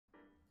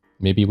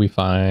Maybe we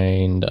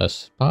find a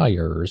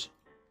Spires.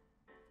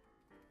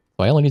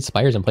 So I only need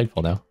Spires and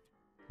Plateful now.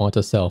 I want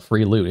to sell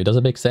free loot. It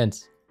doesn't make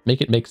sense.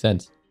 Make it make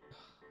sense.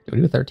 Do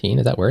we do 13?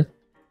 Is that worth?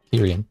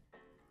 Tyrion.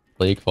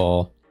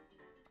 Plaguefall.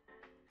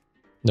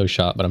 No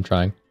shot, but I'm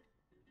trying.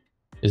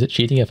 Is it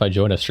cheating if I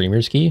join a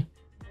streamer's key?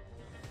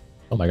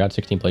 Oh my god,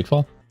 16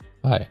 Plaguefall?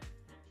 Hi.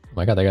 Oh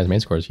my god, that guy's main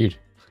score is huge.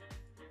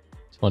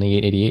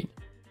 2888.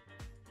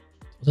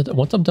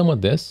 Once I'm done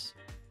with this,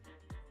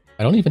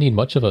 I don't even need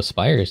much of a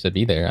Spires to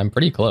be there. I'm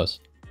pretty close.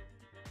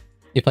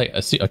 If I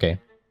assume, okay,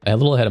 I'm a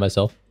little ahead of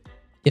myself.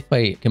 If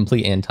I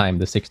complete and time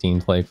the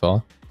 16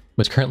 Plaguefall,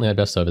 which currently my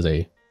best of is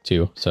a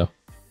 2, so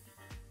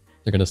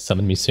they're gonna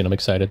summon me soon. I'm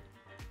excited.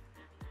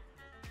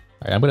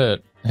 Alright, I'm gonna,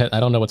 I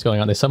don't know what's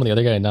going on. They summoned the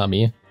other guy and not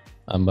me.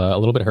 I'm a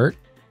little bit hurt.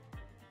 I'm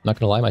not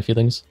gonna lie, my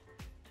feelings,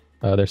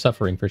 they're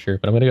suffering for sure,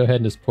 but I'm gonna go ahead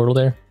and just portal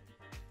there.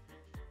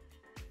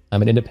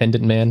 I'm an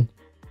independent man.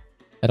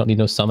 I don't need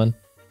no summon.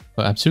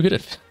 But I'm too good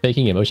at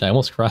faking emotion. I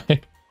almost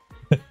cried.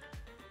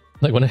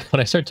 Like when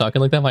I start talking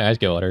like that, my eyes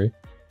get watery.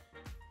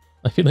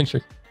 My feelings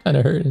are kind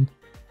of hurting.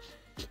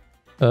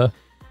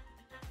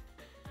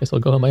 Guess I'll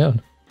go on my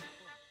own.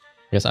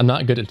 I guess I'm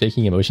not good at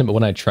faking emotion, but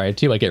when I try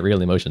to, I get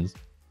real emotions.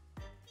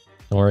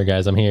 Don't worry,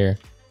 guys. I'm here.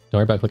 Don't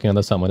worry about clicking on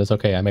the summon. It's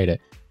okay. I made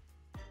it.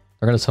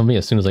 They're gonna summon me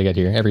as soon as I get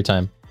here. Every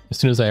time. As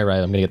soon as I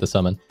arrive, I'm gonna get the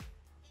summon.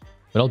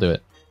 But I'll do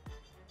it.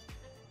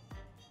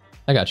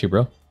 I got you,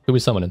 bro. Who we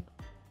summoning?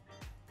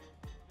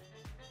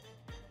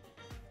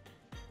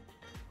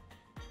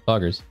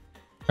 Foggers.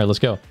 Alright, let's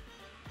go.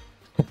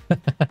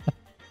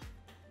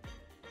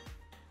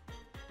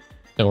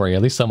 Don't worry,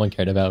 at least someone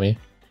cared about me.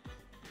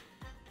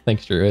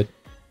 Thanks, Druid.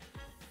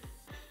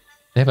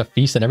 They have a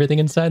feast and everything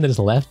inside that just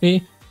left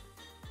me?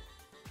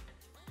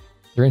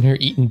 They're in here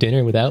eating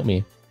dinner without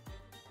me.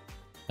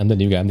 I'm the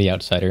new guy, I'm the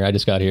outsider. I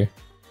just got here.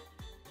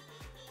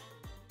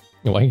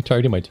 Why are you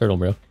targeting my turtle,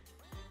 bro?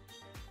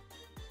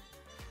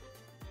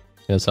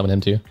 Gonna summon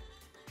him too.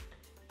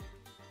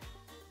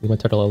 Leave my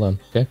turtle alone,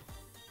 okay? I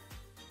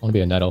want to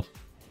be a night elf.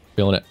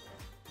 Feeling it.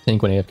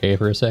 Tank when AFK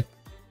for a sec.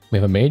 We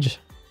have a mage.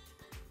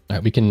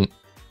 Alright, we can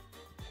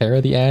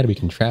para the ad, we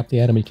can trap the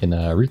ad, and we can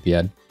root the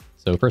ad.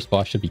 So first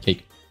boss should be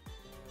cake.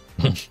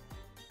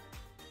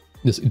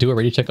 Just do a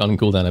ready check on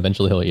cooldown,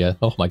 eventually he'll, yeah.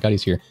 Oh my god,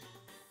 he's here.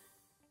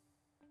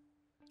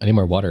 I need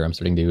more water, I'm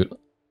starting to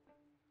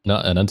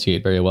not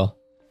enunciate very well.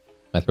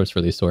 My throat's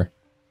really sore.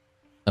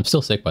 I'm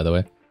still sick, by the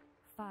way.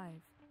 5,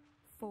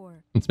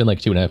 4. It's been like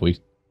 2.5 weeks.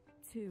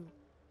 2,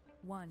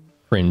 1.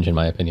 Cringe, in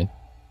my opinion.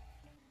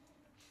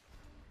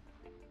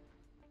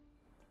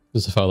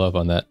 Just to follow up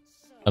on that,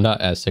 I'm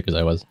not as sick as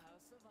I was.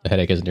 The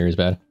headache isn't near as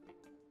bad.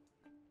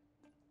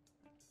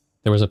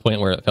 There was a point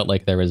where it felt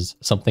like there was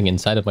something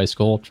inside of my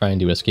skull trying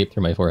to escape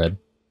through my forehead.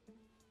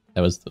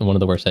 That was one of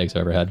the worst headaches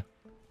I've ever had.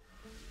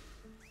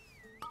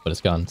 But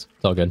it's gone. It's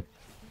all good.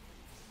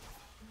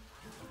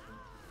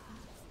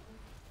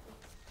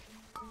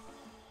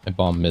 My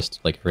bomb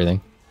missed, like,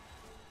 everything.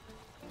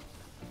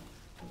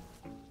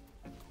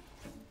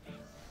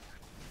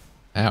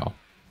 Ow.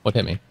 What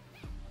hit me?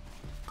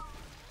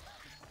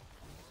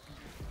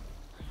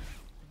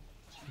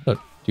 I'll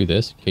do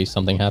this in case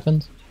something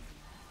happens.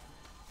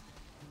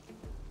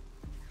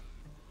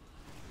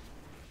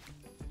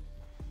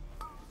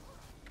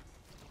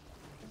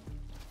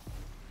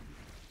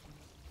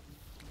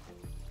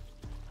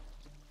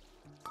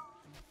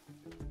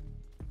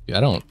 Dude, I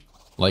don't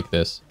like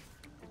this.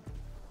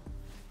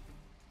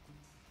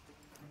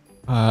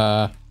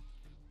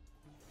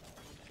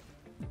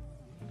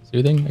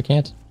 Soothing? I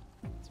can't.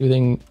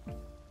 Soothing as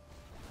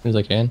soon as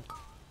I can.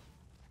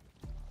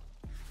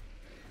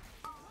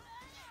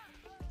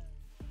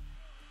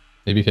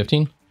 Maybe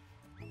 15?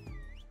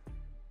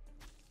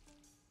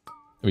 Are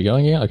we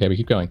going again? Okay, we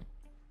keep going.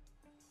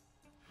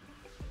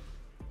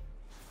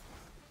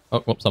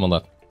 Oh, whoops, someone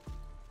left.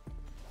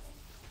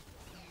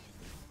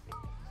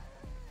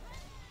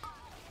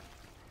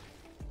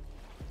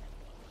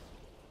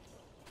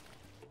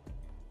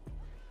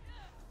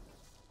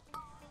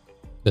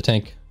 The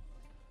tank.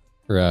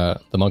 Or,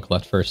 the monk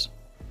left first.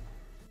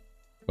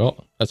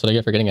 Well, that's what I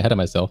get for getting ahead of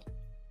myself.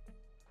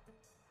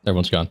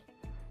 Everyone's gone.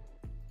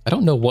 I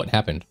don't know what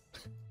happened.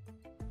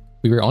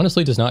 We were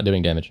honestly just not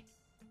doing damage.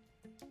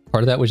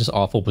 Part of that was just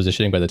awful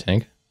positioning by the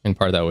tank, and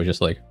part of that was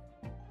just like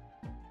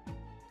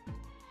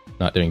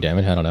not doing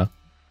damage. I don't know.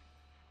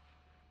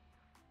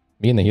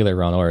 Me and the healer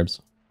were on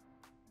orbs.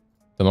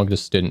 The monk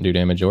just didn't do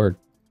damage or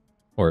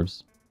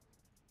orbs.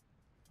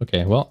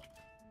 Okay, well,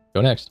 go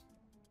next.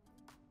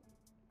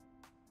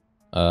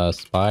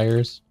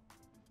 Spires.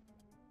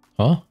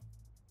 Huh?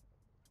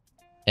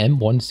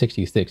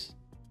 M166.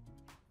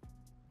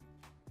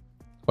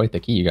 Quite the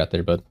key you got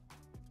there, bud.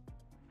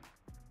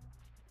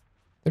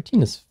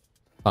 13 is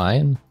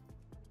fine.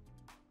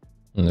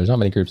 There's not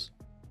many groups.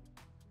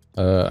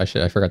 I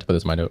forgot to put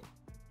this in my note.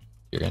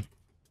 Here again.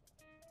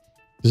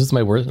 This is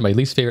my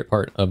least favorite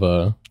part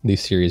of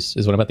these series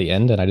is when I'm at the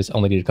end and I just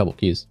only need a couple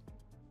keys.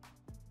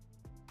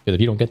 Because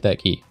if you don't get that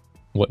key,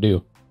 what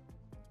do?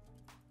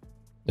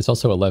 It's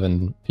also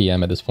 11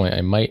 PM at this point.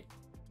 I might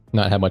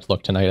not had much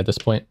luck tonight at this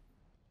point.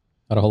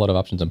 Not a whole lot of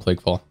options in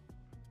Plaguefall.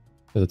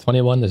 There's a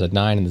 21, there's a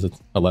 9, and there's a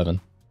 11.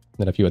 And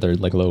then a few other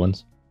like low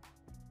ones.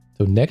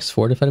 So next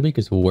Fortified week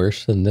is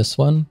worse than this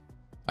one,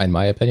 in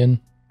my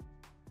opinion.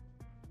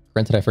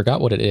 Granted, I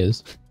forgot what it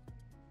is.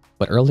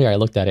 But earlier I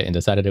looked at it and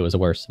decided it was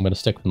worse. I'm going to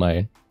stick with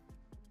my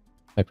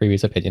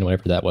previous opinion,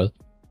 whatever that was.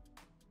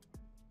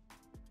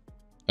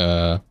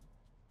 So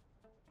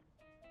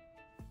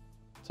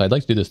I'd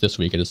like to do this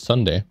week. It is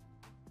Sunday.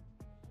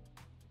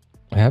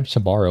 I have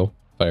tomorrow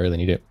if I really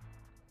need it.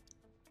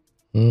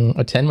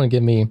 A 10 would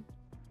give me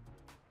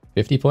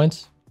 50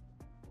 points?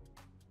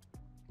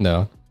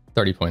 No,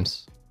 30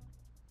 points.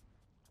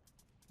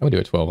 I would do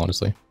it 12,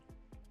 honestly.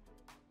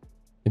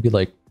 Maybe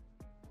like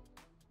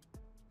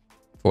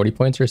 40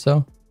 points or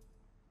so.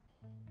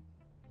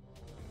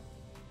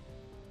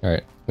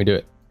 Alright, we do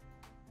it.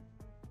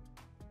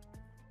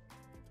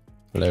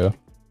 Hello.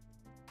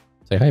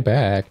 Say hi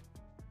back.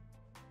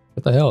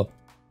 What the hell?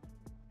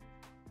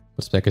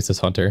 What spec is this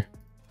hunter?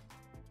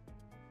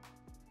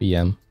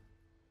 BM.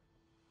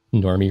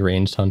 Normie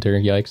ranged hunter,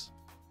 yikes.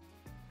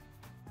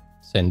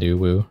 Sendu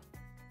Wu.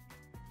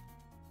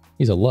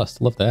 He's a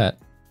lust, love that.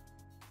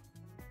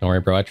 Don't worry,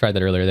 bro, I tried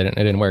that earlier, it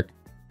didn't work.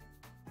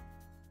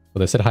 Well,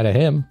 they said hi to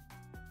him.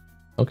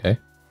 Okay.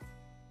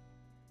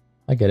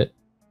 I get it.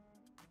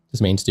 This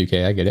main's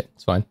 2k, I get it,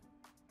 it's fine.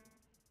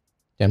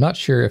 Yeah, I'm not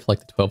sure if like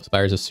the 12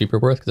 spires is super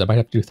worth, because I might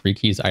have to do 3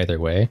 keys either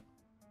way.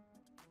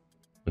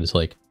 But it's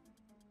like,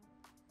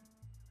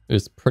 it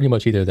was pretty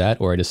much either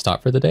that or I just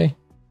stop for the day.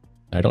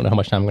 I don't know how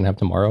much time I'm going to have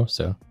tomorrow,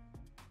 so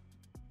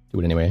do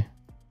it anyway.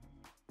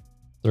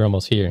 They're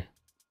almost here.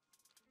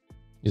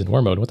 He's in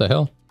war mode, what the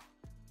hell?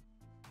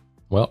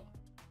 Well,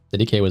 the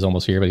DK was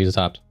almost here, but he's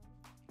stopped.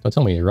 Don't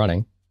tell me he's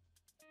running.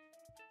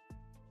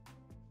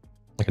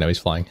 I know he's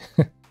flying.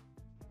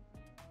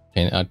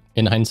 And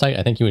in hindsight,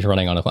 I think he was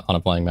running on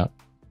a flying mount.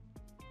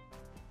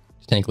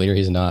 Tank leader,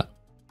 he's not.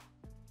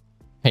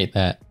 Hate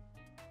that.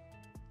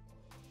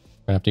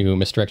 I have to go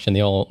misdirection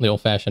the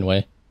old-fashioned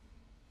way.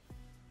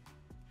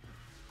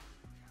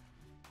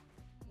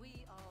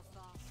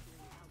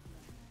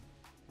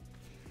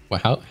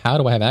 Well, how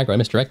do I have aggro? I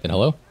misdirected.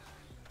 Hello?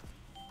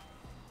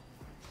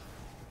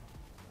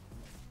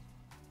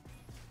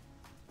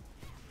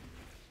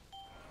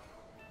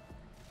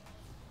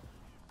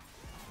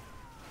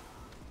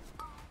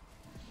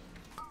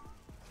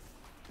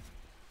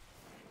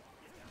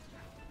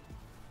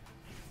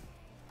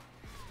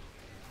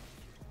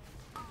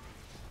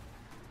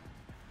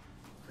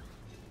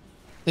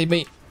 Save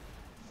me.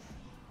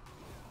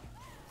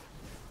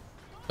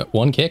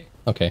 One kick?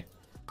 Okay.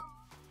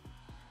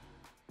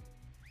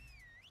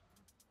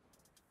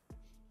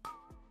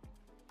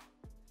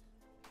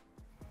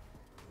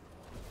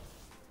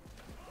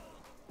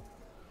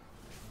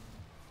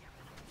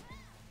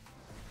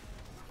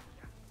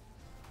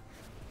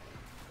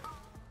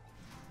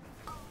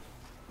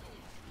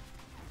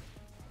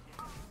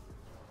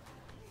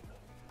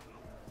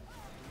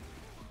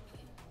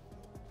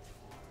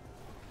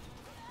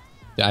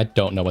 I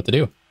don't know what to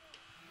do.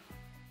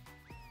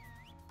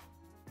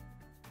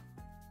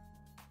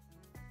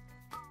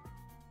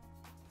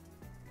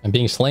 I'm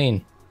being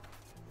slain.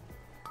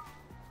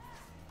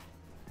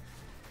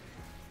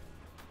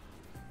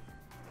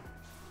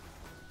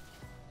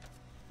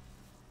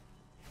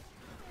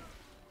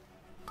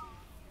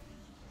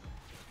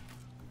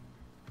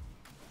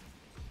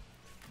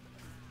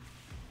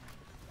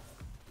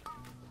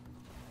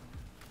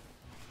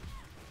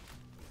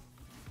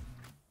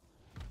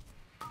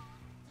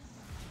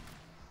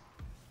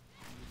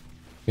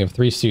 We have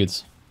 3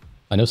 soothes.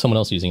 I know someone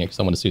else using it because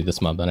I want to soothe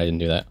this mob, but I didn't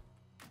do that.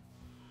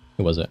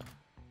 Who was it?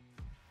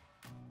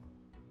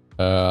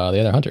 The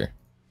other hunter.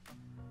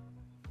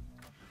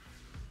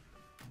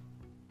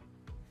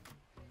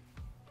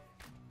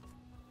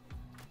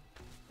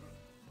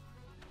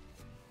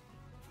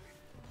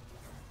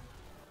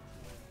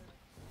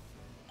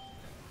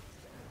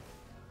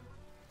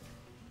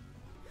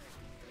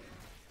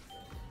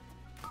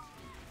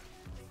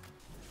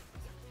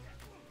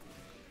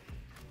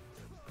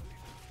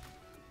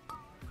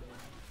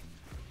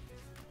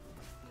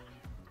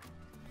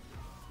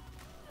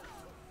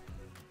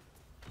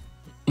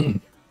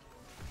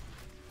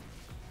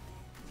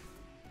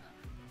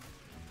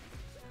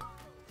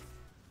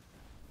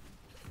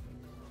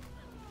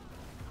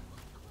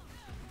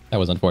 That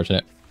was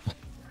unfortunate.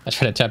 I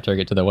tried to tap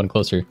target to the one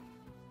closer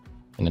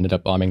and ended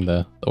up bombing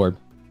the orb.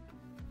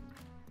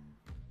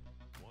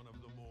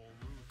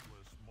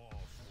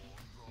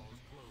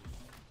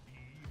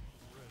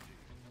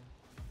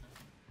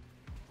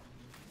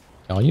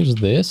 I'll use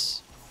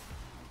this.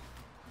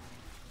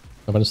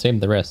 I'm going to save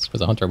the rest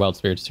because the Hunter Wild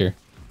Spirit is here.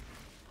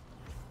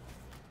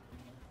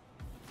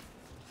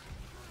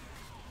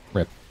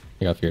 Rip.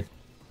 I got feared.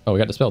 Oh, we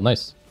got dispelled.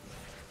 Nice.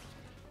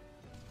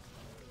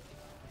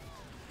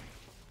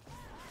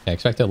 I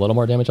expected a little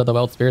more damage on the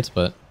Wild Spirits,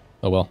 but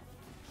oh well.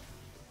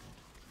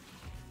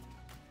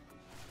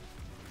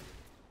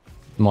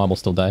 The mob will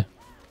still die.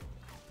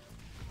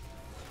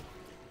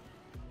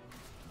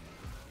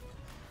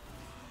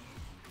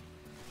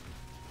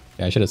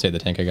 Yeah, I should have saved the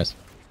tank, I guess.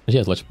 But she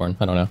has Lichborn.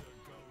 I don't know.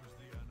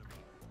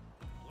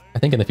 I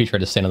think in the future I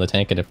just stand on the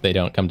tank, and if they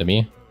don't come to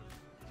me,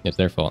 it's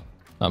their fault,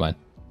 not mine.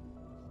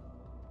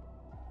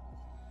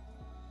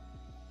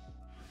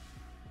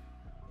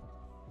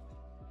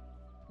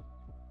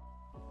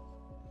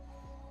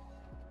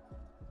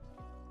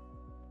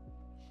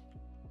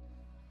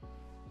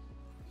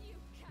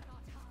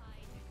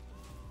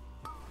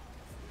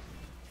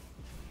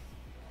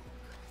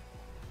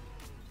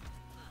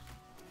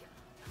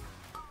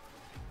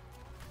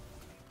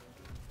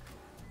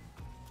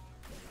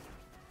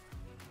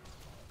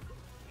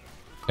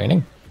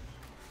 Training.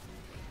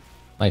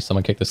 Nice,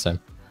 someone kicked this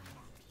time.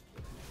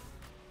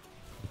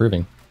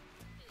 Improving.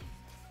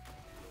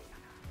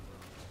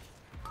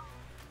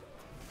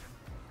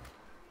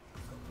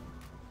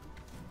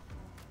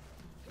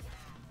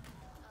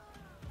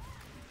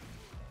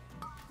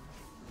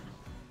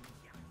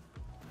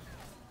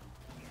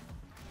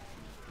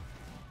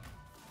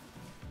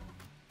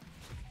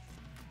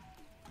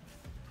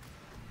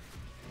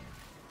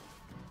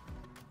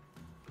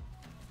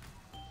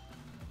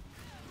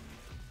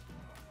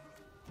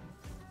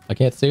 I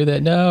can't do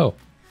that. No!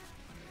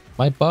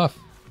 My buff.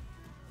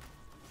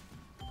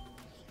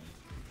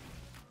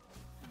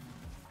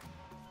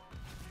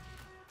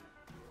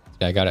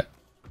 Yeah, I got it.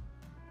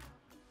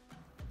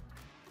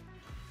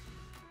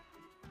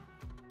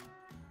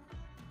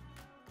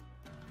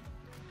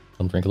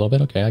 Let me drink a little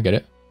bit. Okay, I get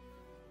it.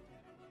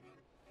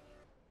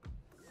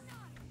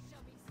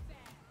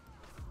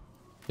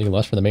 Taking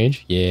lust for the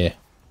mage? Yeah.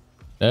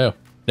 No.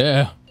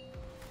 No.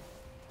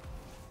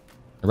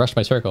 I rushed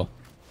my circle.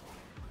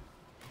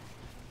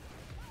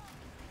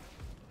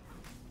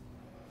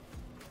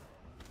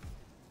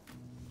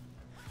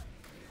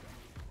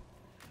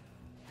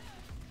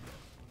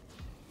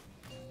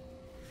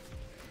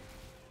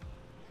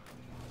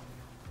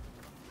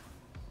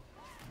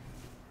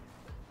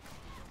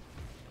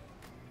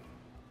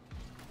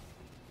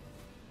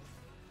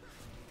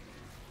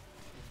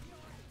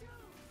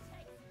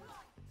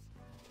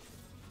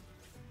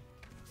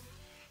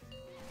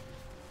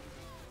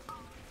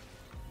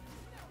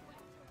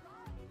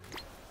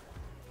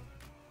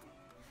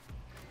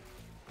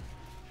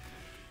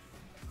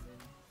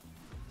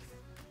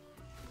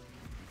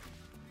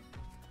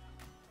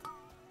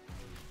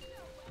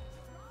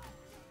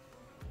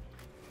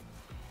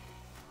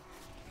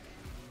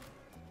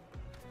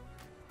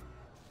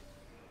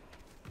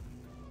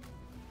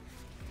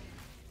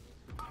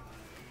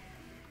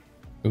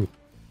 Ooh.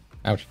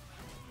 Ouch.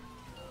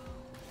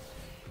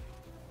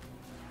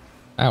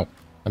 Ow.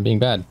 I'm being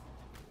bad.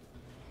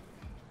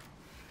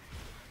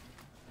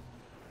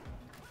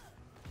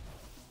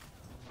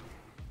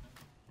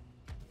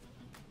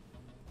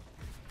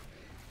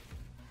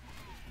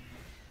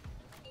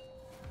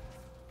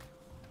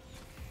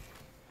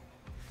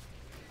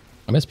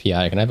 I miss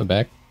PI. Can I have it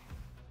back?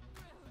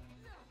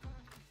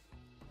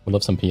 Would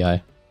love some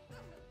PI.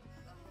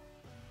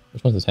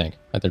 Which one's the tank?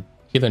 Either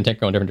healer and tank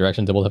go in different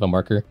directions. They both have a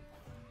marker.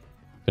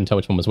 Couldn't tell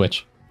which one was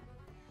which.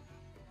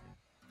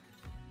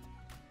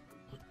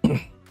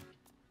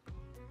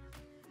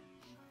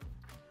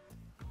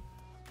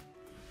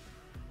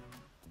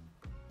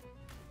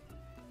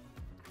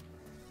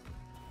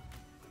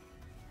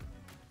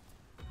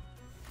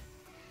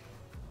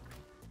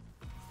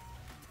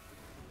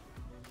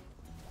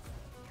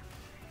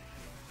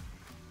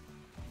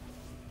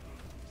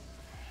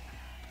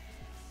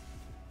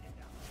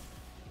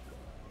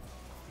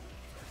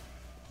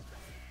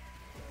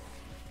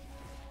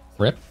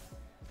 Rip.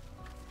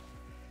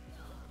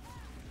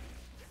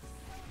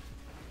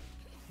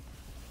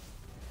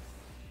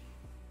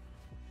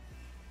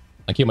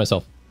 I killed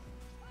myself.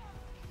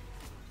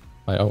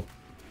 Oh,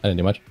 I didn't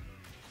do much.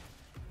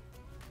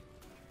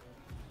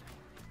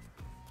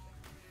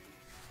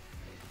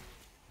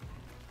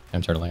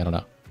 I'm turtling, I don't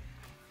know.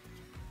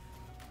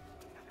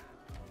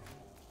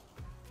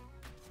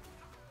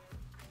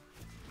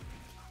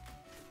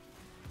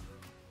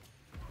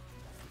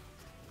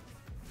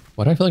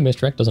 Why do I feel like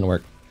misdirect doesn't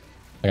work?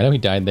 Like, I know he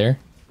died there.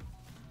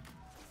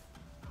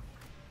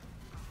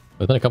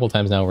 There's been a couple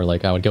times now where,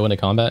 like, I would go into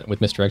combat with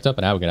misdirect up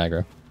and I would get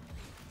aggro.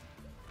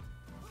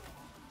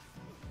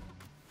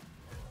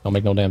 Don't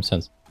make no damn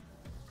sense.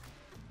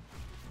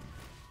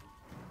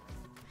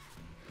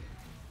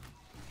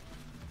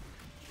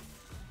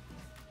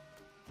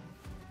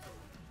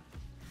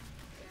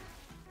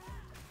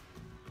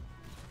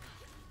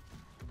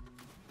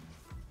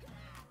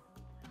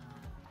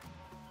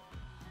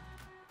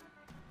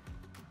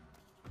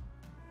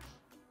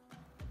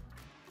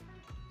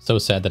 So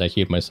sad that I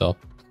queued myself.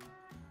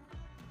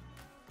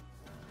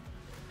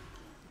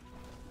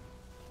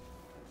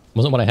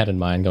 Wasn't what I had in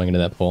mind going into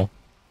that pool.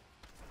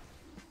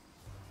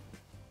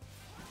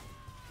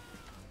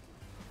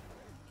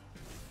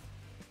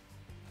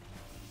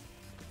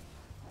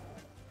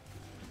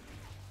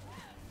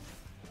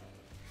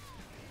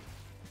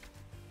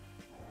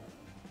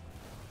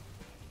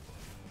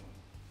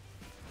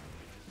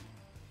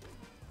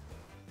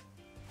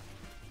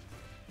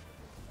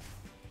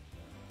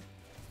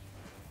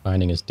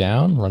 Binding is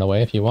down. Run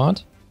away if you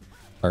want.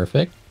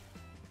 Perfect.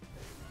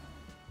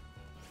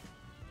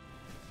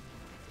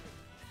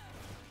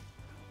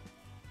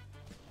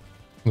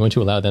 I'm going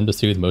to allow them to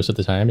soothe most of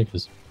the time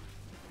because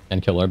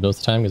and kill orb most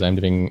of the time because I'm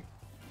doing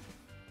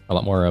a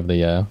lot more of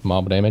the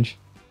mob damage.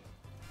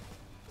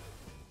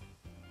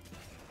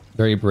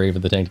 Very brave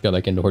of the tank to go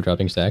back into horde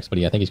dropping stacks, but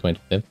yeah, I think he's going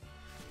to live.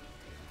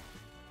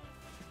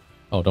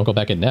 Oh, don't go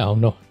back in now.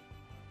 No.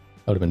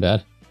 That would have been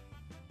bad.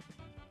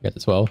 Got the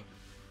 12.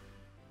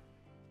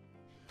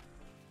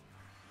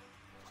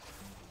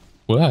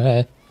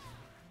 What?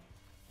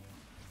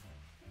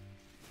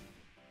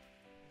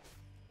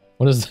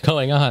 What is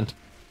going on?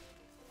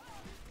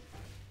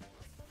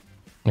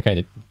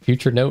 Okay,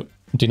 future note,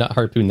 do not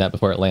harpoon that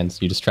before it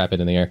lands. You just trap it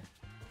in the air.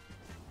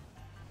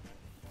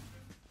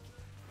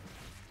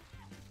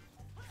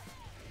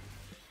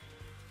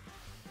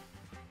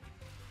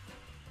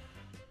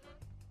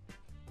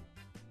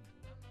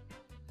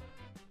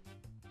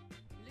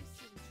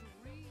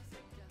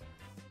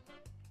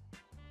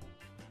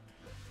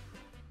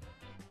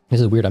 This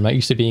is weird. I'm not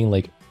used to being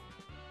like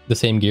the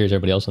same gear as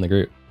everybody else in the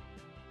group.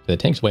 The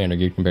tank's way under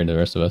geared compared to the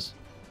rest of us.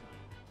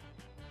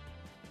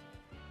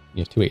 You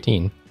have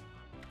 218.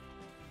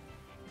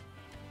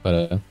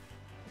 But,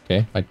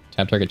 okay. My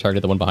tap target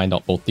targeted the one behind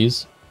both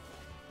these.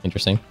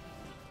 Interesting.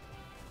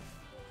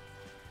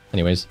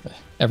 Anyways,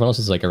 everyone else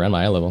is like around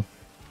my eye level.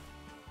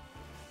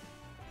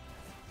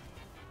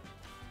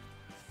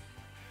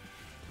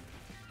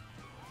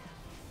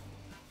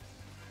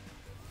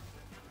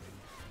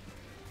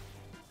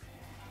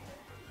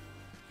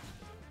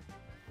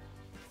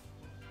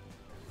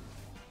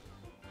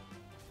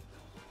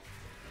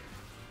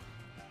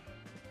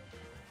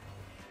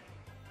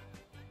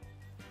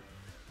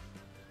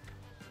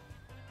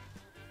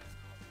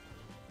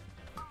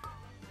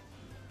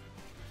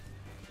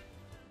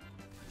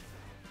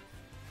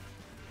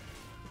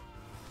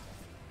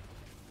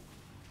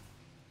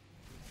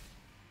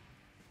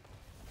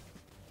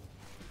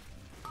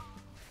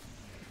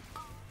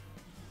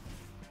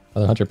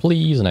 Other hunter,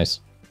 please.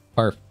 Nice.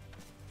 Parf.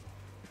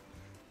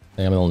 I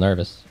think I'm a little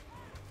nervous.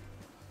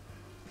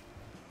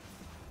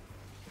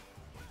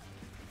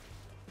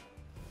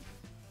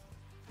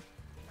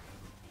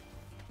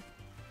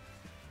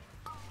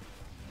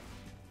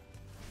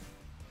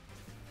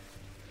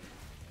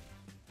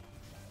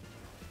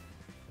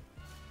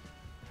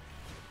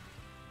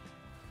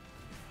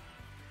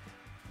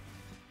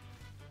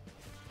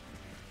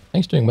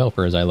 Tank's doing well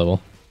for his eye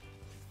level.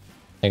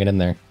 Hang it in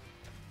there.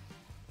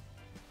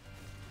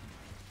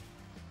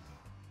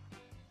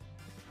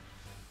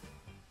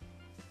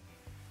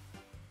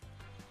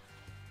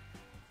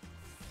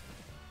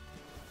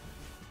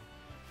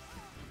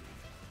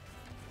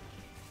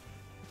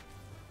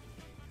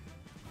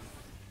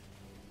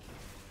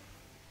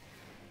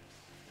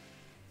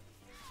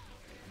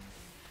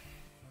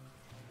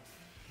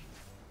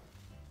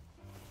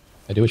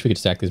 I do wish we could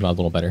stack these mobs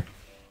a little better.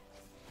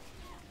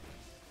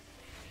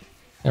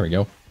 There we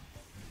go.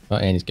 Oh,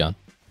 and he's gone.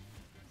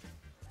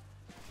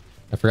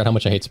 I forgot how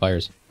much I hate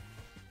spires.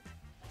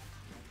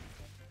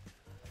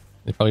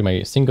 They're probably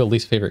my single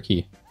least favorite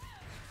key.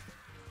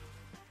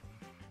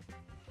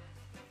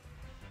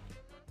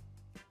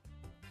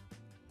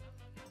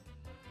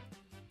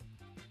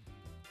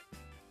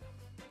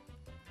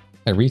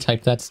 I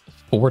retyped that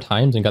 4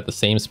 times and got the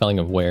same spelling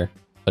of where.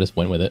 I just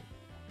went with it.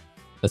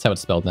 That's how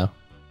it's spelled now.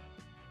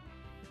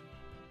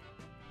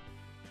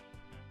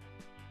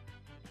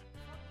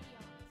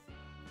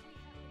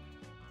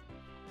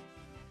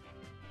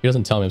 He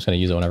doesn't tell me I'm just going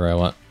to use it whenever I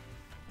want.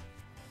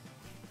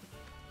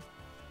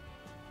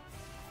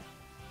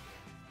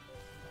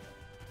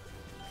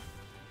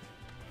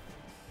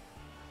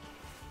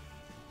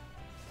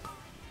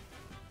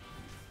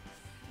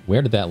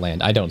 Where did that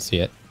land? I don't see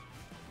it.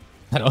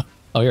 I don't...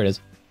 Oh, here it is.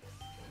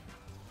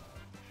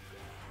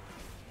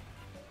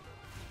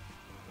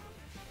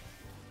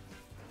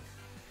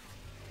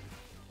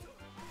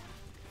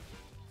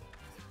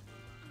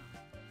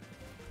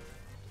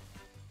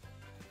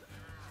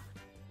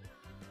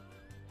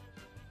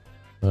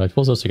 If I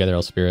pulls those together,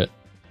 I'll spear it.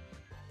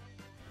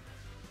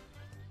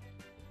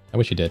 I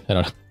wish he did. I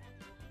don't know.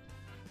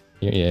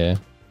 Yeah.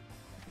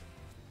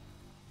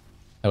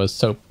 That was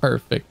so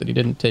perfect that he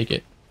didn't take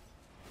it.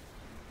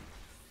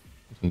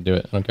 I'm gonna do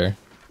it. I don't care.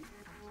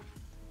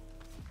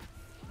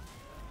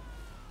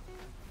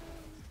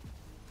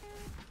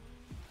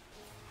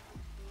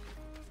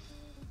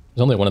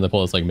 There's only one of the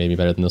pull that's like maybe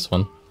better than this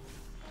one.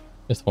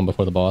 It's the one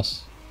before the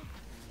boss.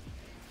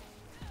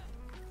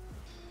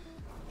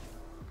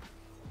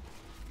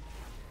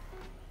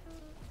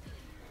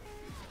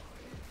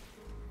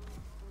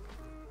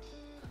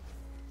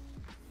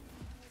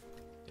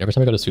 Every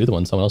time I go to soothe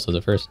one, someone else does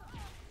it first.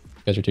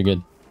 You guys are too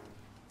good.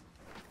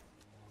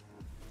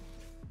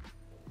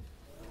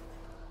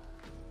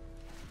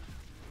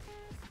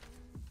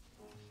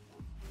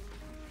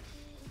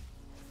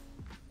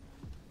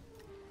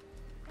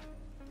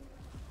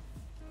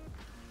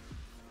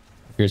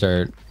 Here's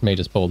our mage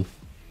is pulled.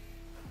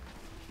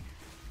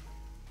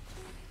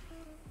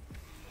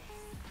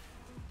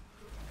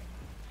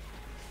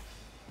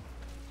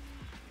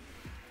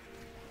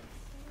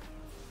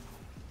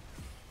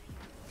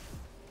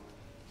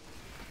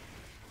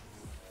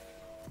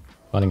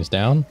 Spawning is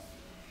down.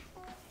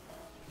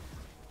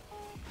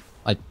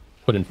 I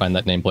couldn't find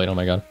that nameplate, oh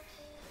my god.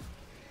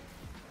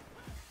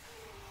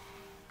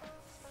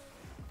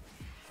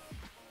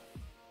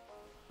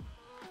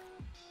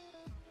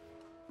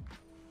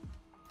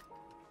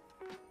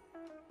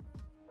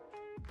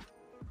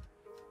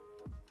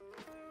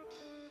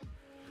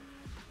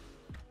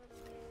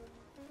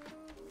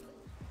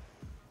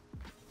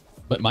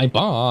 But my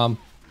bomb!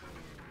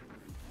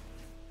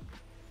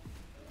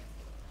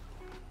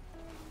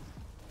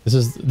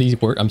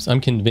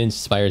 I'm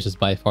convinced Spires is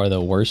by far the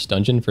worst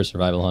dungeon for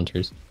survival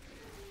hunters.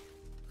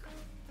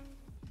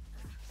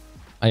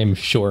 I am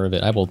sure of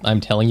it.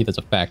 I'm telling you that's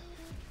a fact.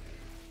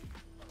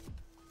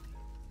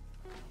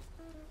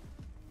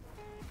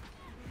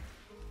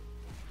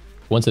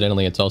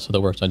 Coincidentally, it's also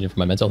the worst dungeon for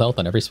my mental health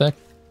on every spec.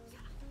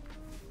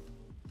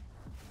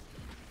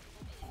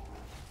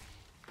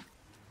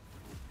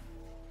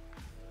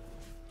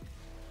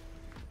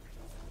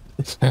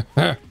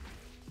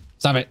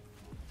 Stop it!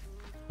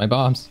 My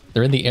bombs.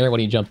 They're in the air when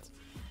he jumped.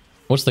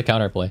 What's the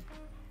counterplay?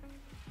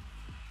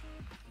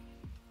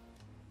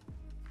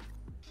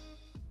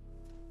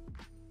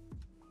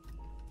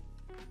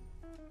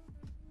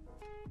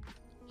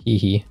 Hee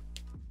hee.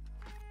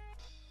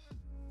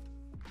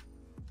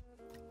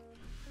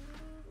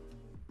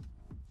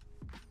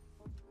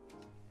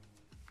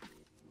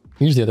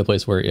 Here's the other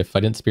place where if he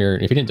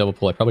didn't double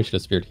pull, I probably should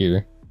have speared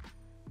here.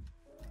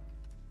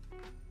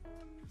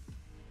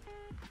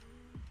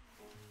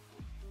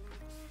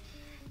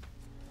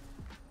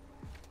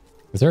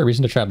 Is there a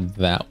reason to trap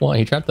that one?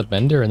 He trapped the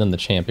vendor and then the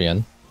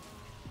champion.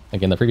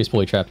 Again, the previous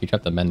pull he trapped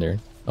the vendor.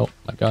 Oh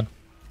my god.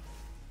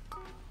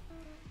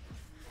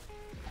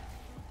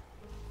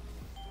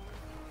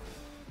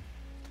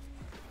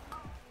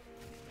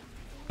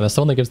 That's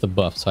the one that gives the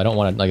buff, so I don't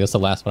want to, like, that's the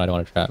last one I don't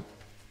want to trap.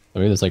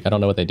 Maybe there's like, I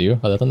don't know what they do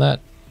other than that.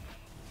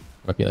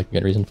 Might be like a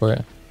good reason for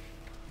it.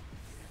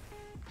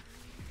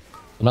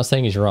 I'm not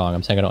saying he's wrong,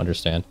 I'm saying I don't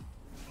understand.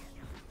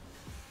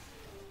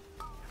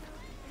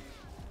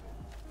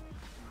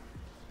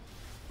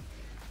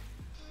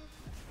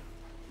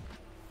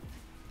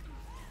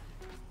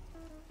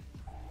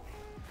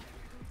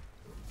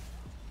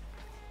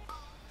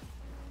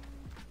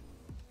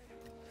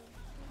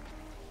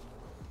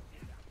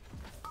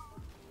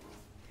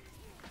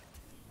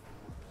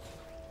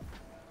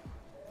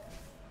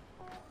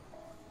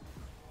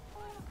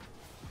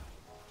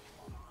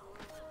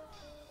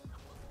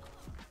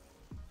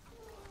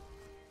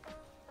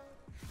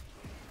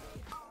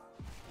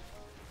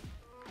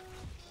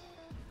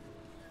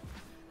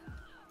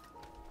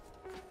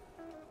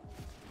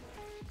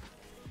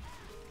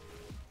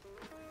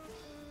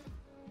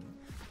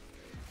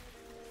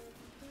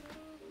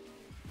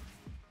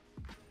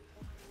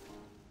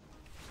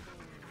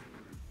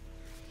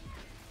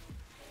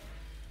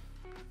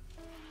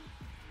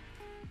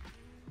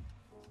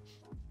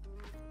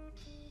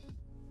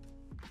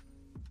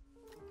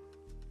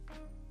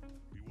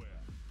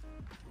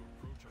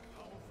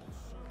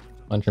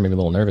 Hunter maybe a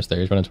little nervous there.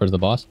 He's running towards the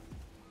boss.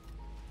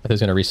 I think he's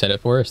going to reset it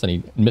for us. Then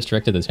he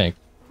misdirected the tank.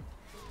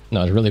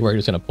 No, I was really worried he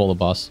was going to pull the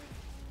boss.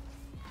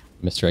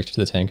 Misdirected to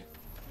the tank.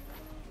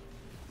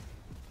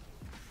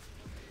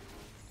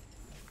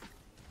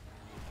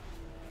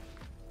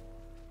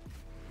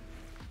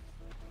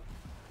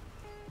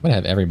 I'm going to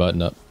have every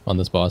button up on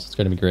this boss. It's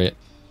going to be great.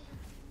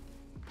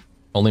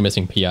 Only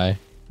missing PI.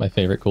 My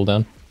favorite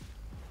cooldown.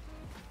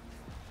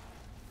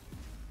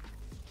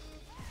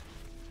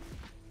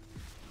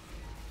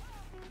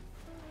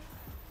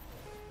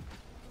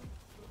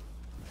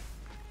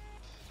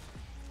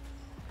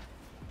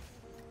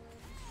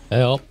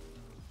 Help.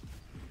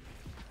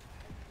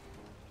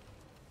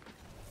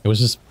 It was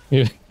just,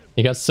 he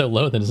got so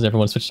low that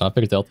everyone switched off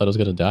because they all thought it was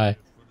going to die.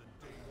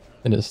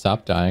 And it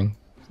stopped dying.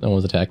 No one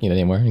was attacking it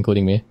anymore,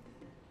 including me.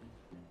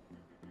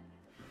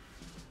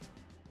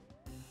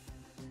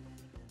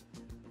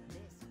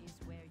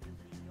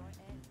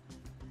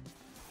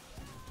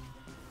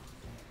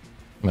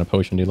 I'm gonna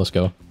potion, dude. Let's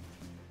go.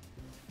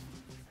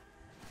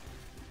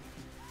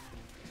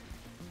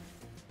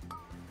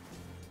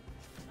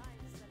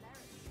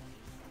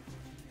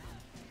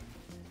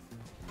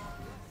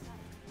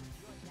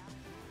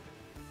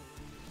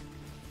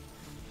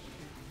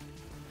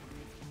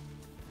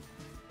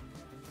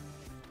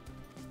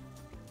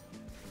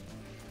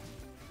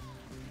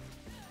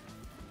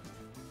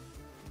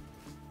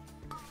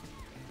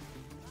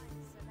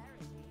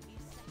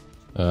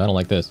 I don't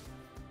like this.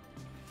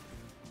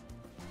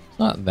 It's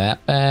not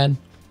that bad.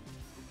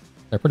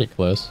 They're pretty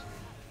close.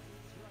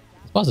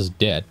 This boss is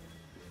dead.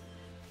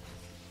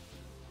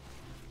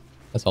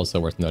 That's also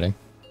worth noting.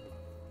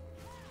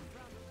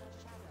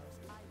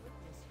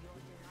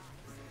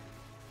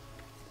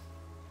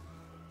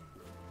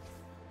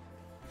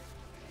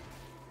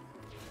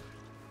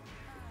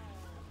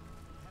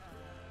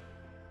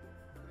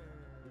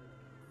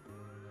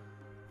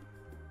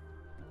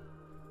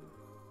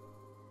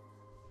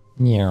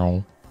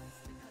 Meow.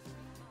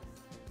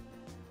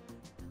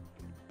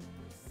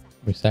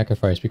 We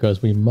sacrifice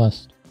because we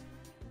must.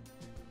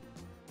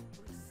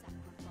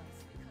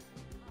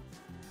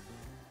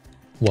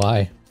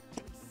 Why?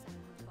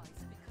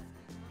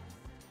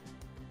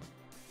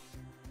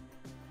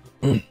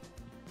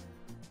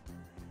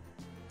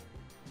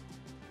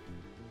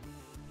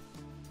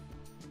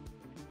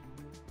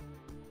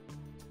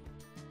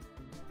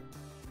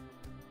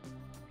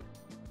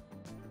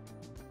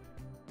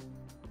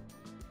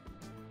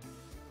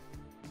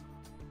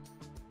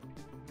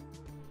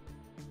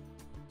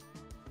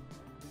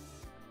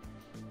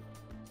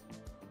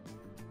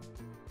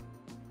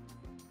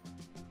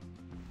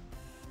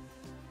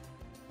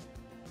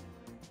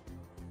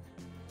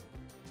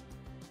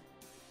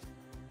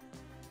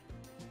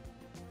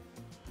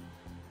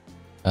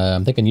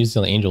 I'm thinking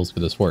using the angels for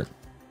this fort.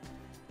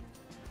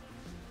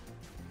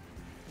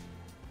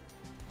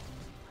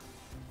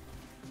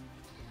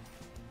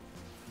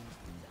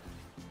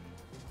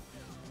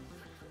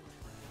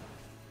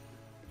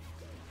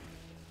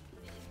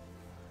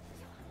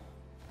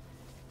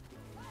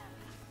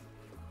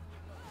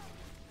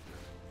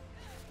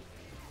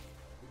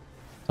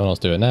 Someone else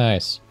do it.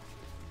 Nice.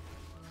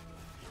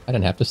 I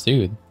didn't have to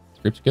soothe. This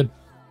group's good.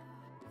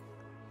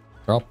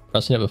 They're all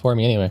pressing it before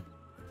me anyway.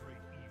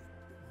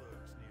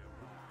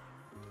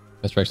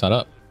 This strike's not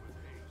up.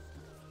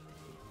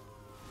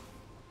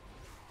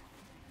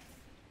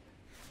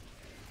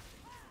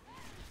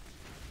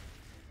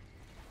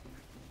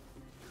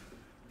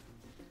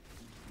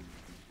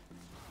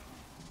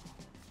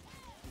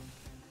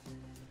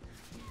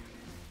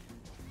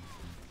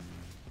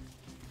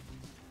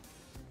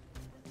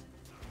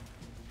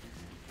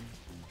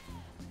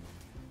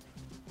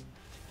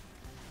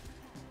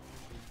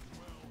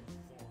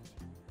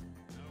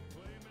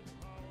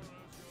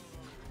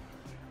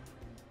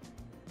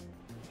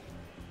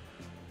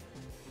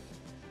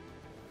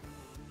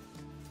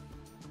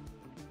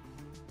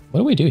 What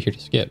do we do here to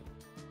skip?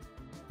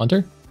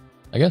 Hunter?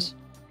 I guess?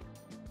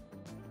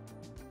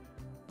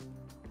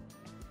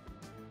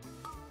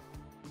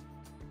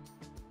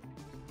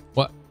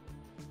 What?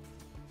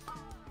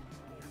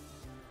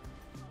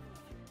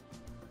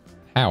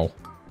 How?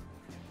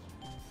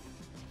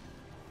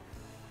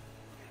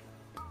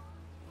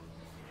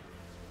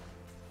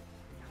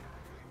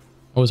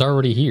 I was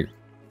already here.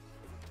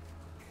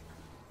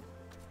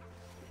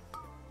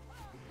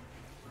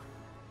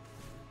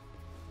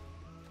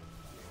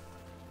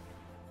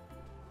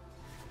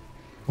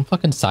 Don't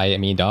fucking sigh at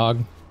me,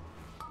 dog.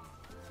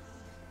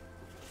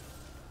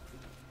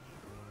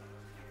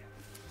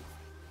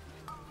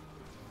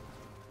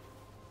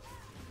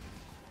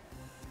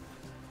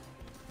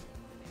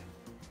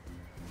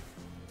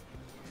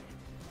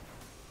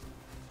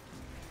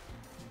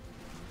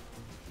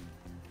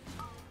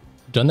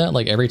 I've done that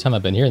like every time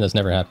I've been here and that's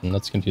never happened.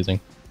 That's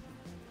confusing.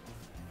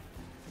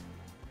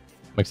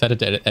 I'm excited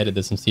to edit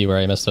this and see where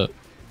I messed up.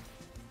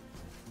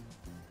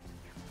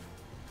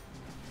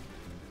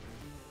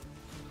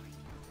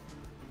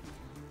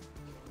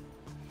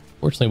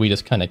 Fortunately, we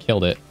just kind of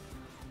killed it.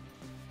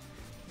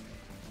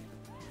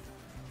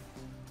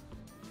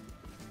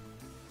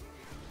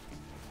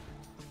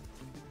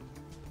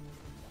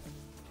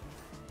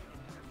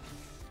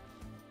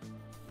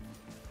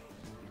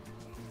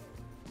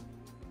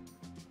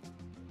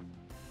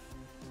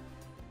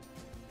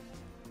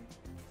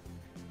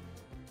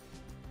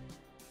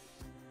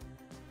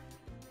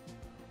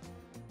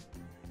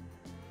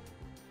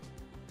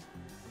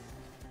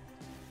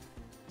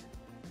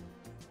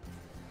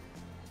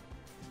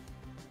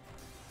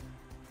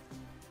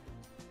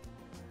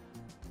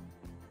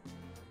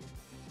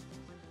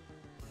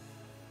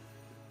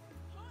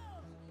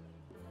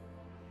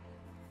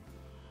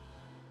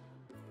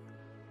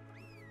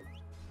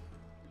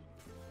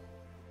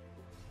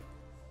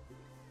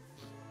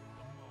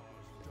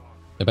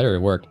 It better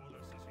have worked.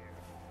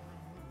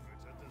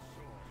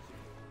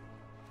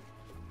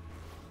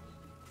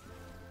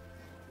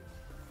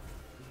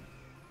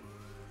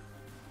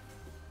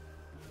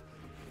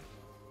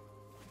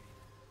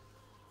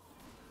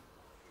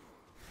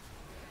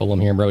 Pull him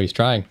here, bro. He's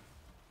trying.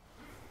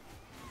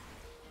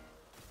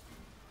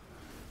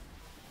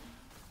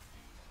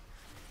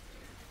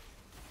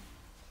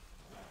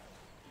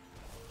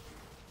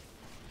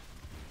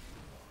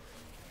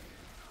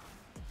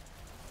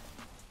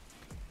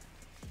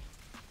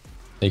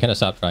 They kind of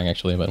stopped trying,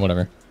 actually, but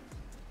whatever.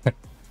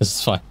 This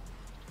is fine.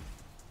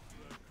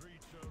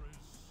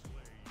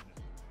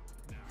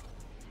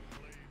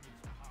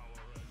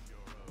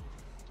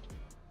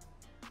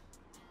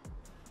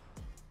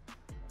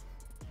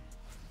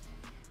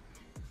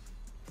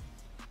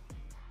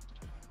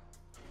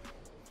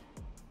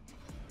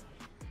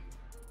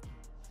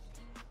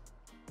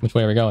 Which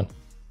way are we going?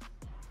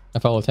 I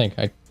follow the tank.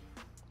 The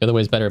other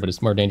way is better, but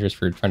it's more dangerous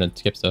for trying to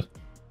skip stuff.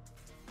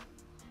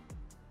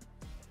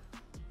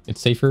 It's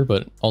safer,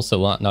 but also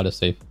not as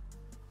safe.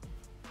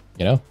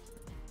 You know?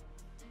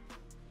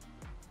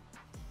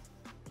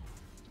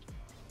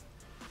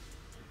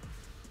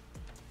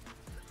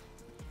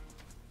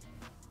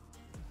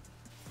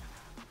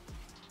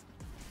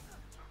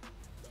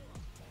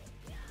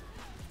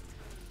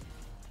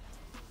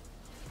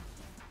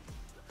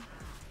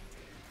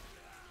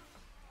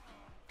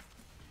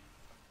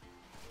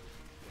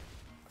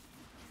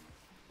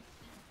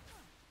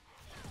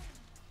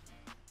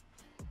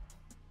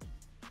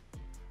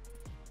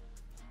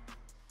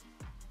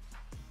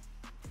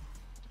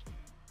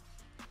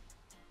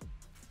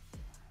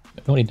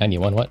 Only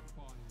 91, what?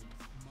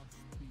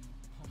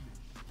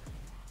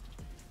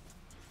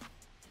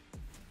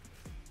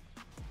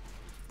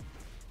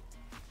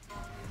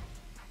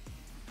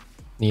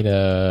 Need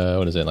a,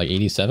 what is it, like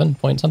 87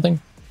 point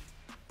something?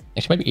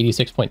 Actually, might be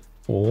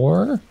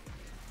 86.4?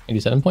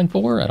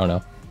 87.4? I don't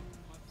know.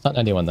 It's not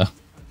 91 though.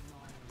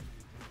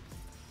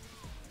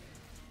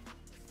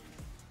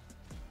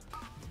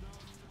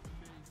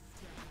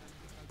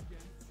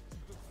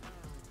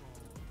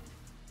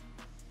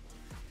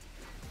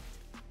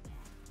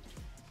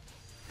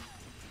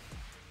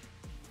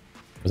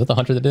 Was that the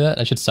hunter that did that?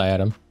 I should sigh at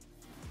him.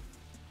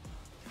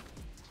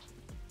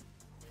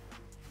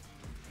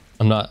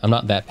 I'm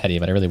not that petty,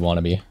 but I really want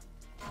to be.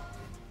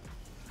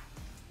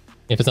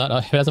 If it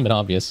hasn't been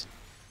obvious.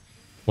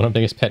 One of my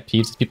biggest pet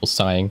peeves is people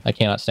sighing. I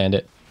cannot stand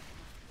it.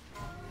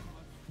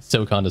 It's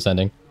so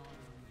condescending.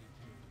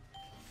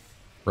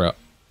 Bro.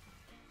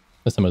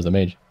 This time it was the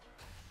mage.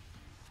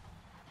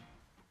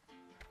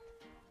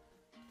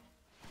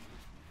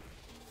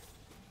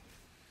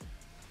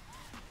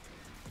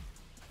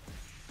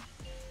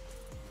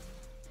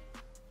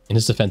 In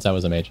his defense, I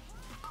was a mage.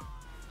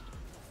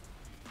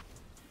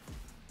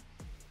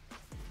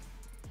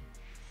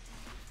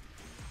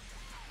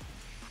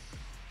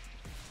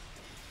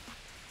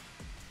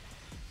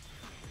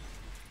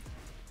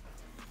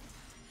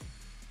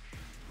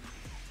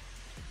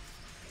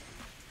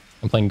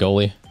 I'm playing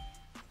goalie.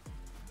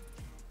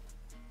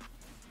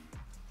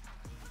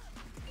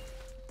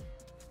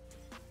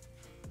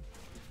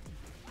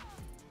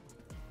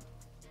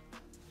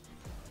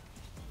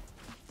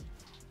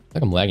 I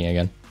think I'm lagging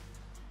again.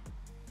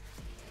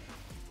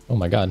 Oh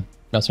my god.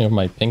 Messing over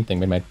my ping thing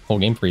made my whole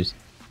game freeze.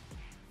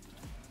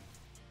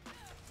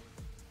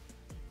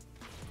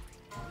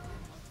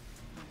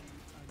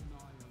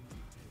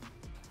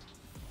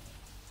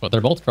 But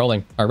they're both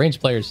trolling. Our ranged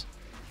players.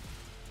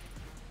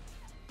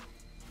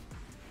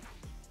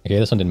 Okay,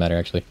 this one didn't matter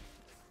actually.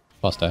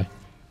 Boss die.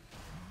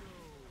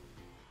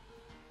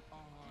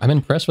 I'm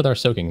impressed with our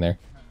soaking there.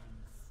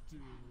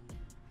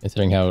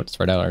 Considering how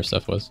spread out our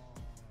stuff was.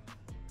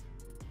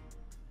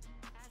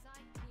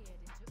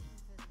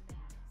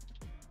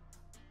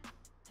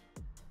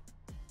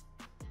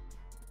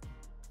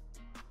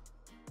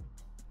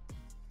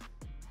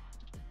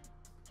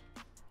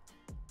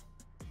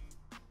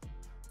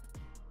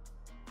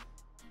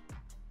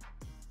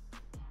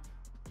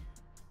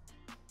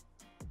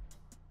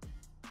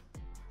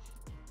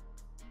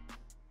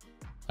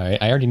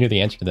 I already knew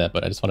the answer to that,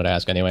 but I just wanted to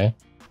ask anyway.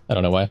 I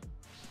don't know why.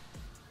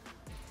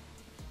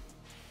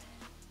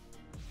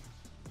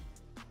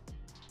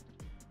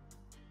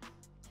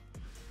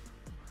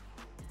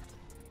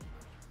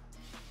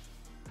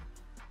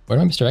 Where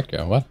did my Mr. X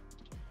go? What?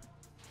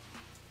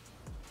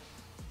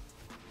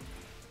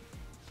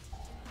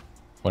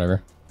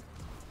 Whatever.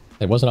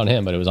 It wasn't on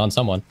him, but it was on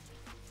someone.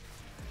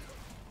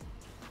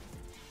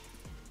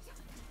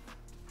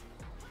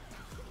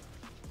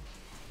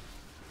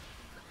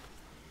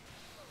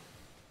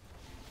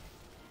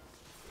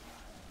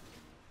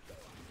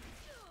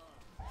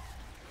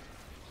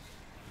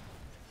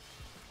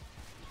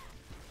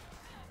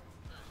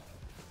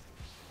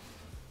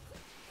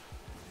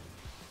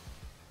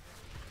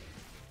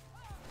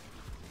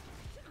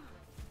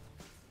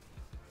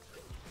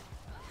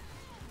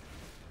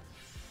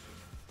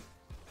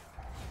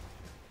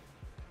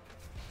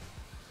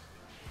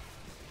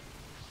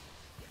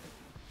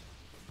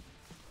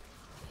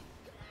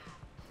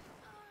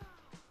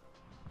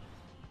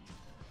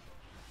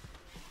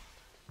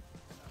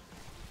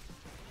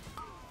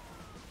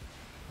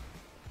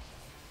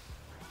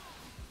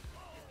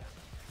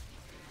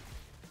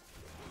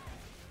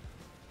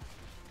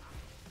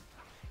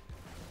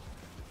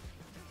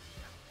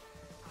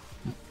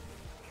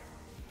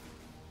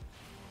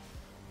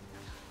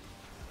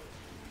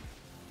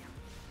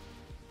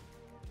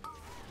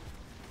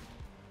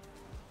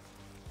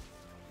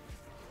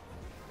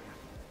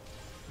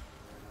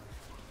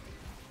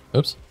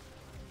 Oops.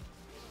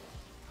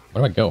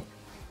 Where do I go?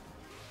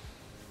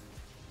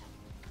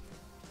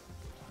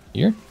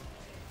 Here?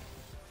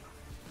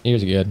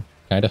 Here's good.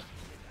 Kinda.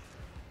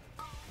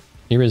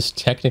 Here is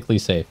technically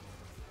safe.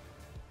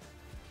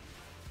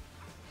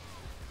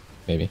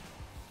 Maybe.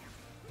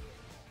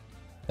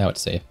 Now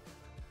it's safe.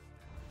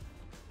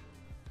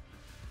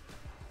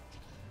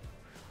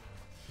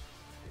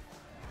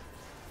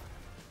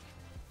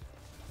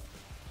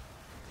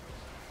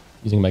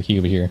 Using my key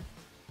over here.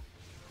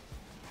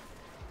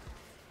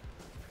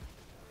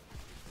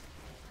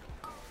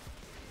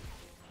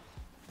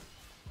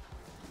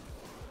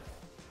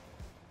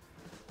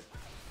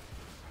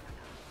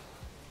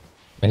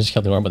 I just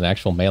killed the orb with an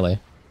actual melee.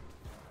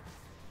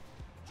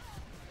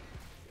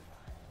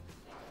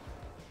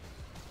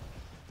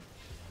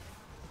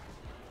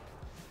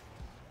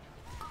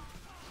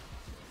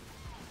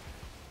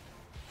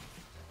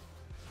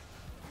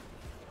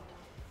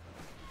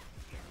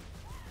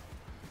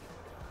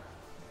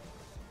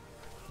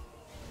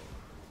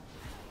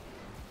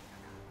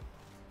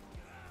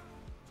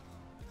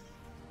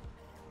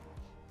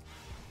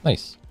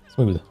 Nice.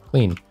 Smooth.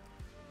 Clean.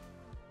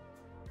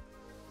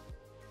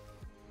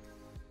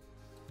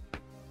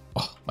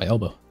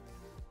 elbow.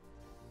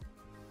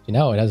 See,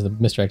 now it has the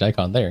misdirect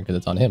icon there because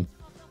it's on him.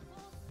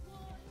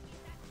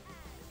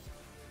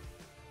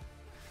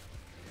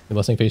 The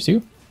blessing phase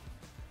 2?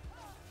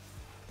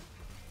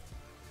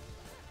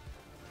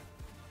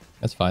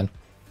 That's fine.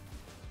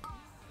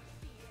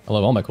 I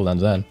love all my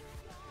cooldowns then.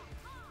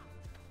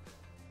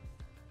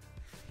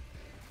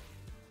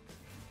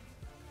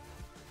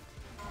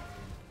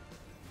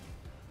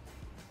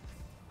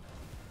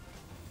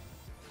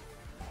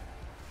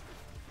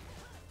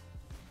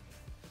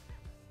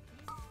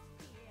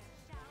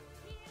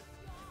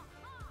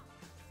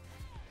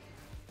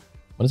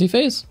 What does he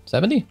phase?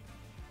 70?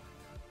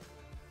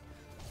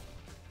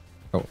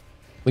 Oh,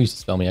 please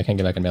dispel me. I can't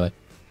get back in melee.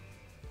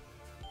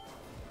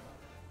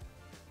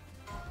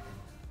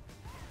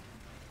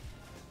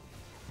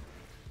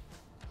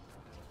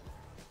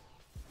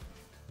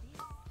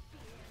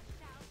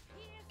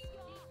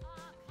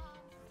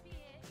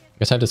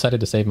 Guess I've decided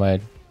to save my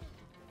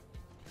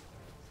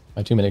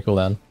 2-minute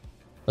cooldown.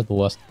 That's the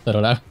worst. I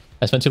don't know.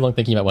 I spent too long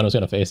thinking about when I was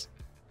going to face.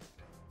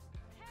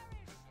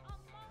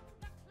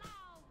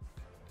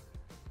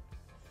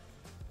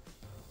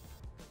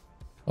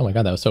 Oh my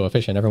god, that was so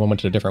efficient. Everyone went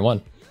to a different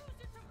one.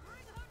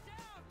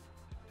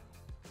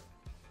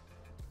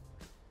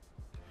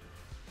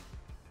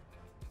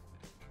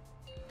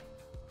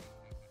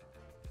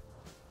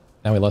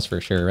 Now we lost for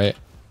sure, right?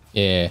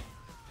 Yeah.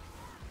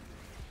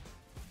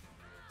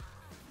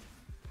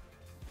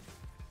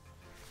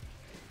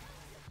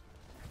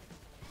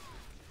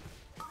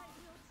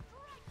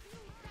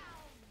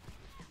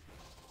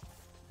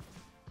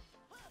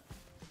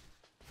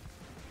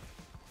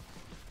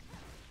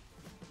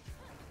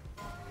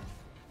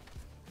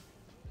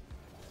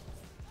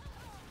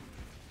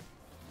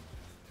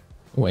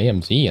 Oh,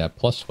 AMZ at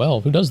plus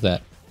 12. Who does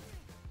that?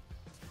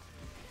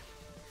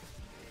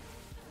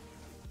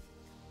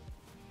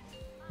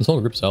 This whole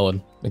group's solid,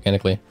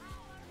 mechanically.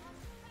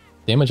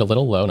 Damage a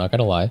little low, not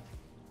gonna lie.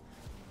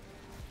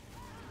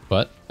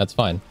 But, that's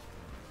fine.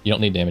 You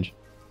don't need damage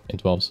in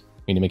 12s.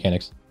 You need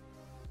mechanics.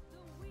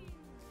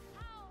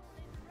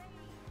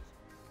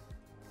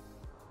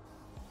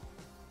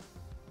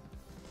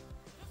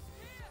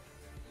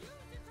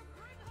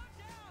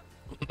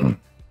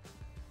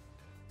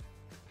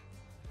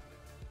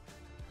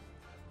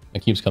 My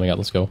cube's coming out,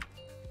 let's go.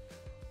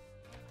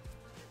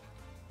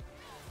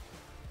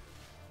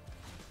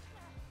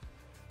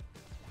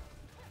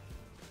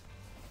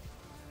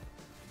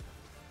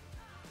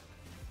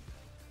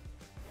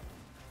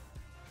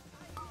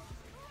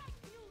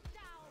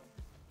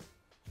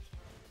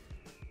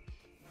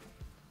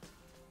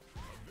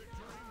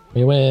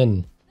 We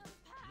win!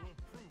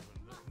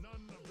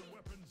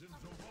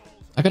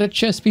 I got a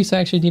chest piece I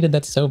actually needed,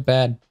 that's so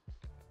bad.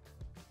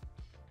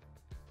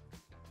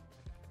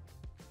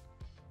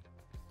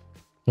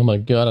 Oh my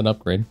god, an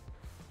upgrade.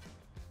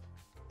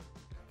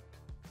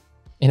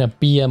 And a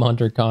BM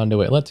Hunter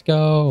conduit, let's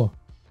go!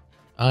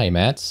 Aye,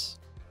 mats.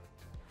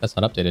 That's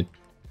not updated.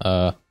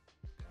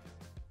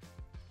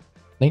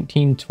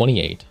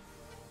 1928.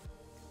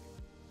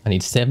 I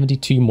need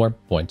 72 more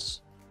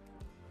points.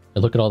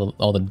 And look at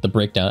all the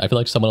breakdown. I feel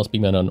like someone else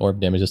beat me on orb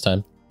damage this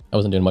time. I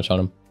wasn't doing much on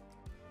him.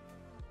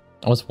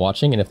 I was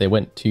watching, and if they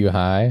went too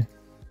high,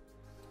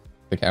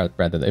 if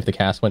the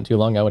cast went too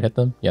long, I would hit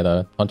them. Yeah,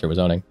 the Hunter was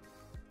owning.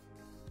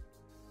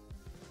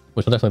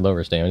 Which will definitely lower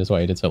his damage, that's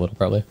why he did so little,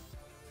 probably.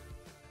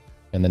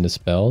 And then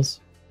dispels.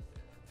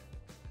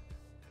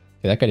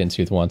 Okay, that guy didn't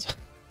soothe once.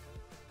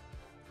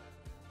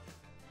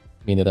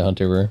 Me and the other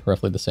Hunter were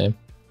roughly the same.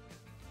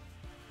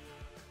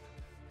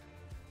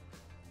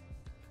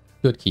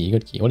 Good key,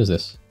 good key. What is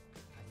this?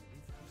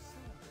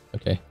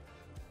 Okay.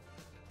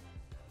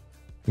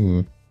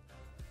 I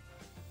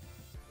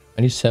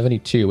need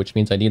 72, which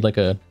means I need like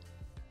a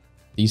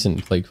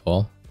decent Plague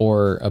Fall.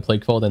 Or a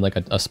Plague Fall, then like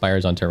a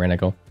Spires on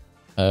Tyrannical.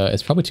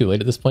 It's probably too late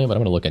at this point, but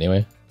I'm gonna look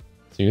anyway.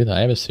 Soothe? I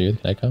have a Soothe.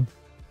 Can I come?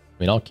 I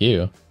mean, I'll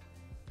queue.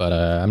 But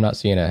I'm not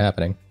seeing it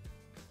happening.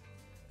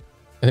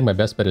 I think my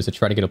best bet is to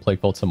try to get a Plague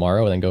Fall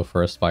tomorrow and then go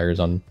for a Spires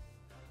on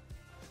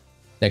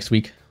next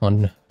week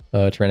on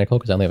Tyrannical,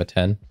 because I only have a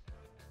 10.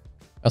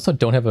 I also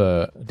don't have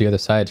the other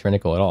side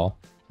Tyrannical at all.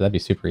 So that'd be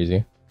super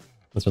easy.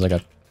 This was like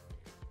a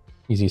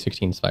easy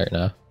 16 Spire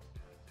now.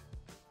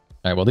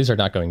 Alright, well these are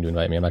not going to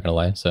invite me, I'm not gonna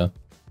lie, so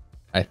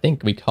I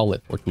think we call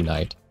it for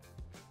tonight.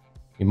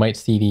 We might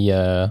see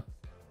the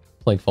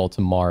Plague Fall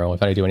tomorrow.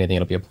 If I do anything,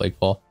 it'll be a Plague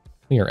Fall.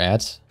 We are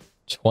at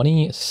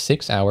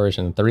 26 hours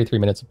and 33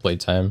 minutes of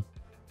playtime.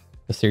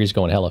 The series is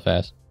going hella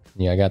fast.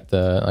 Yeah, I got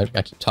the...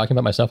 I keep talking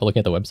about myself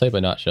looking at the website,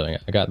 but not showing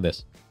it. I got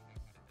this.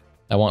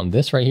 I want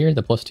this right here,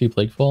 the +2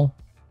 Plague Fall,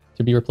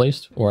 to be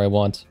replaced, or I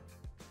want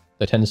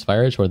the 10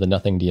 Spires or the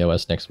nothing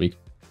DOS next week.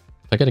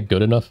 If I get a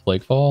good enough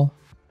Plague Fall,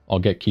 I'll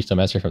get Keystone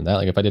Master from that.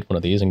 Like if I did one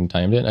of these and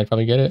timed it, I'd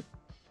probably get it.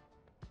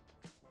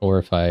 Or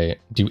if I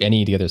do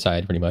any the other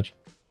side, pretty much.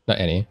 Not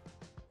any.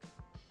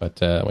 But,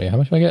 wait, how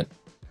much do I get?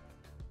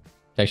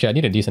 Actually, I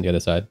need a decent the other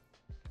side.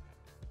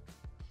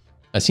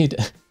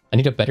 I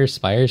need a better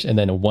Spires and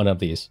then one of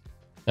these.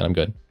 And I'm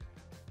good.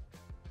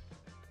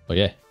 Oh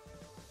yeah.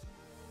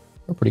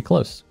 We're pretty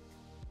close.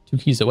 2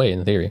 keys away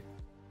in theory.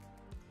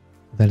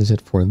 That is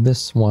it for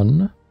this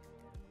one.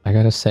 I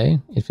gotta say,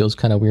 it feels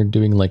kind of weird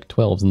doing like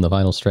 12s in the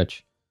final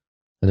stretch.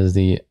 That is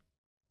the,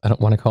 I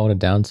don't want to call it a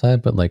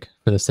downside, but like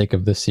for the sake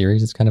of this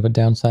series, it's kind of a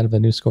downside of the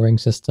new scoring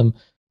system.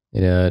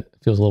 It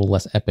feels a little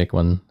less epic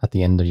when at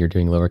the end you're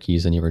doing lower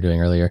keys than you were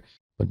doing earlier.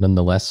 But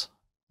nonetheless,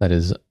 that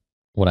is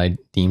what I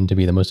deem to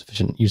be the most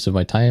efficient use of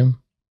my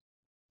time.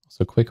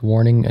 So quick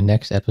warning,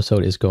 next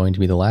episode is going to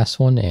be the last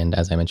one, and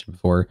as I mentioned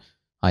before,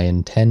 I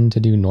intend to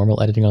do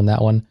normal editing on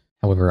that one.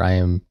 However, I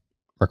am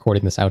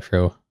recording this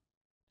outro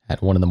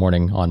at 1 in the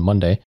morning on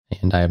Monday,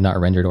 and I have not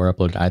rendered or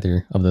uploaded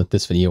either of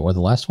this video or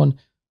the last one.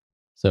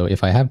 So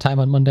if I have time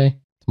on Monday,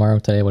 tomorrow,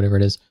 today, whatever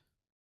it is,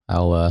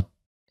 I'll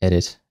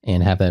edit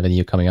and have that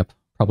video coming up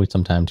probably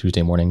sometime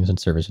Tuesday morning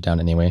since servers are down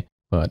anyway.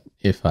 But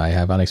if I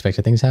have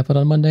unexpected things happen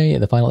on Monday,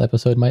 the final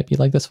episode might be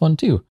like this one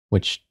too,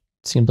 which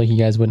seems like you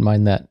guys wouldn't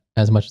mind that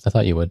as much as I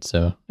thought you would,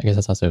 so I guess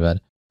that's not so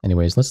bad.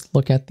 Anyways, let's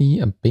look at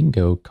the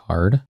bingo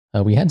card.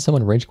 We had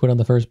someone rage quit on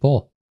the first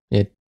bowl.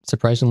 It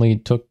surprisingly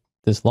took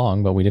this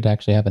long, but we did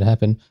actually have it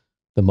happen.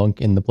 The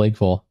monk in the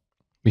plagueful.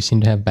 We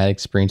seem to have bad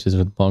experiences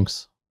with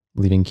monks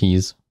leaving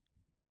keys.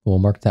 We'll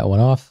mark that one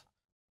off.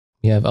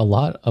 We have a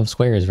lot of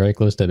squares very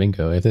close to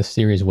bingo. If this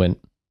series went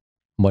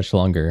much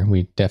longer,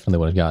 we definitely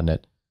would have gotten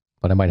it.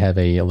 But I might have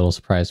a little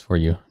surprise for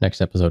you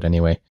next episode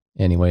anyway.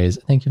 Anyways,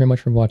 thank you very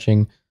much for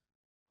watching.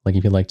 Like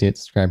if you liked it,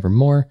 subscribe for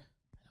more.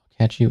 I'll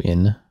catch you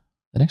in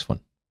the next one.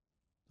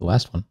 The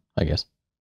last one, I guess.